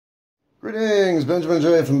Greetings, Benjamin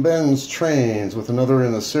J from BENZTRAINZ with another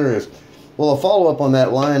in the series. Well, a follow-up on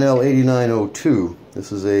that Lionel 8902.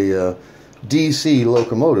 This is a DC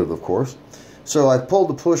locomotive, of course. So I pulled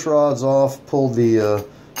the push rods off, pulled the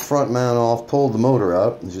front mount off, pulled the motor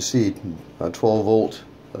out. As you see, a 12-volt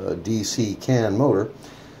DC CAN motor.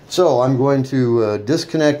 So I'm going to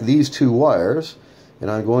disconnect these two wires,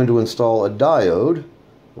 and I'm going to install a diode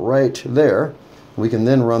right there. We can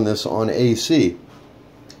then run this on AC.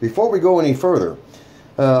 Before we go any further,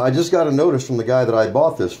 I just got a notice from the guy that I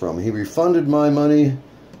bought this from. He refunded my money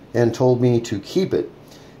and told me to keep it.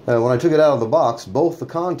 When I took it out of the box, both the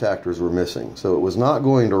contactors were missing, so it was not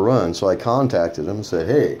going to run. So I contacted him and said,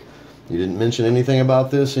 hey, you didn't mention anything about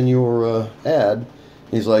this in your ad.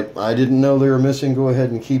 He's like, I didn't know they were missing, go ahead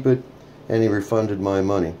and keep it, and he refunded my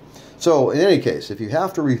money. So in any case, if you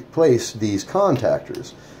have to replace these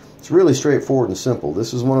contactors, it's really straightforward and simple.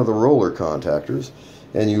 This is one of the roller contactors,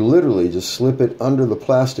 and you literally just slip it under the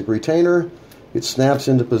plastic retainer, it snaps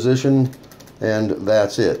into position, and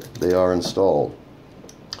that's it. They are installed.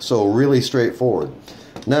 So really straightforward.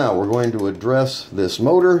 Now we're going to address this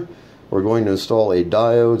motor. We're going to install a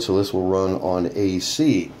diode, so this will run on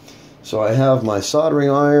AC. So I have my soldering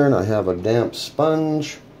iron, I have a damp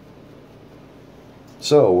sponge.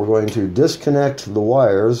 So we're going to disconnect the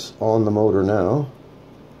wires on the motor now.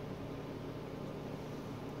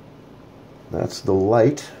 That's the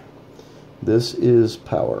light. This is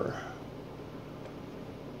power.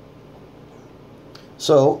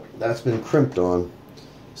 So that's been crimped on.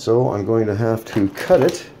 So I'm going to have to cut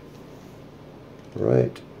it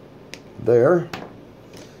right there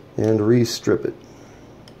and re-strip it.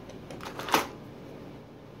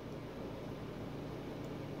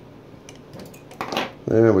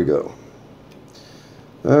 There we go.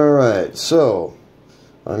 Alright, so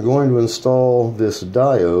I'm going to install this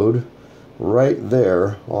diode right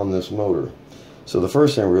there on this motor. So the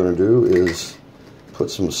first thing we're going to do is put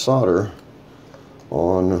some solder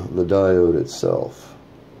on the diode itself.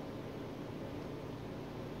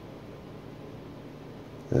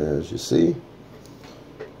 As you see,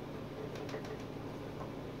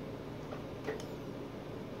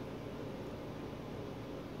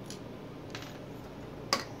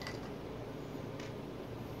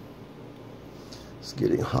 it's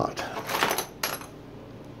getting hot.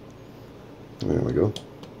 There we go.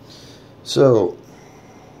 So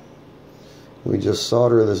we just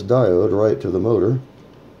solder this diode right to the motor.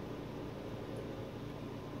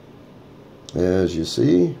 As you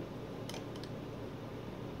see,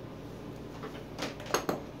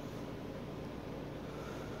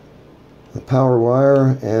 the power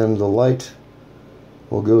wire and the light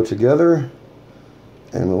will go together,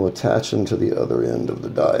 and we'll attach them to the other end of the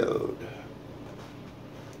diode.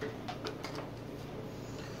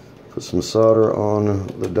 Put some solder on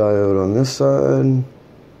the diode on this side.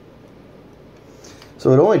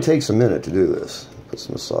 So it only takes a minute to do this. Put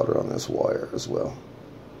some solder on this wire as well.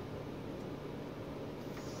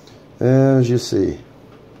 As you see.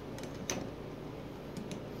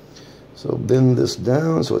 So bend this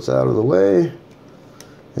down so it's out of the way,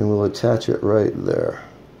 and we'll attach it right there.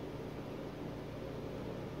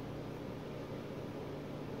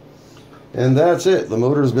 And that's it. The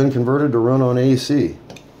motor has been converted to run on AC.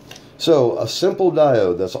 So a simple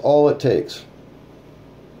diode, that's all it takes.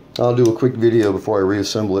 I'll do a quick video before I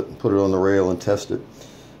reassemble it and put it on the rail and test it.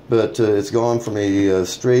 But it's gone from a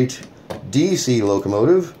straight DC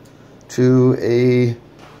locomotive to a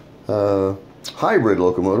hybrid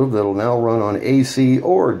locomotive that'll now run on AC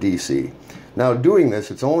or DC. Now doing this,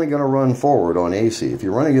 it's only going to run forward on AC. If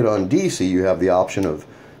you're running it on DC, you have the option of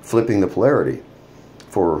flipping the polarity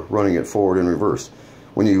for running it forward and reverse.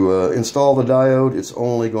 When you install the diode, it's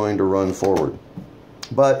only going to run forward.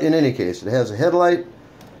 But in any case, it has a headlight.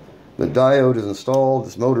 The diode is installed.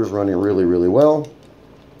 This motor is running really, really well.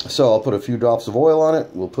 So I'll put a few drops of oil on it.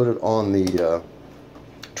 We'll put it on the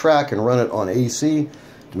track and run it on AC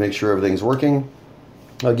to make sure everything's working.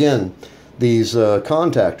 Again, these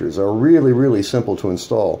contactors are really, really simple to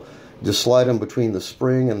install. Just slide them between the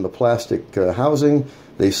spring and the plastic housing.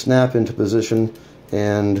 They snap into position,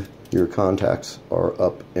 and your contacts are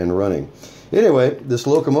up and running. Anyway, this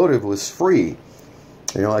locomotive was free.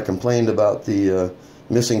 You know, I complained about the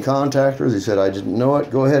missing contactors. He said, I didn't know it.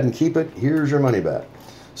 Go ahead and keep it. Here's your money back.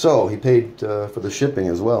 So he paid for the shipping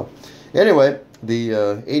as well. Anyway,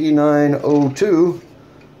 the 8902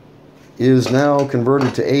 is now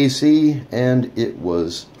converted to AC, and it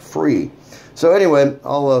was free. So anyway,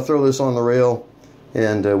 I'll throw this on the rail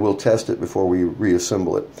and we'll test it before we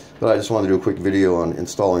reassemble it. But I just wanted to do a quick video on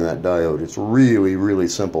installing that diode. It's really, really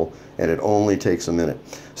simple, and it only takes a minute.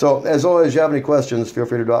 So, as always, if you have any questions, feel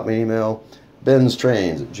free to drop me an email,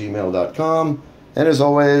 BENZTRAINZ@gmail.com. And as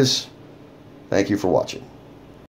always, thank you for watching.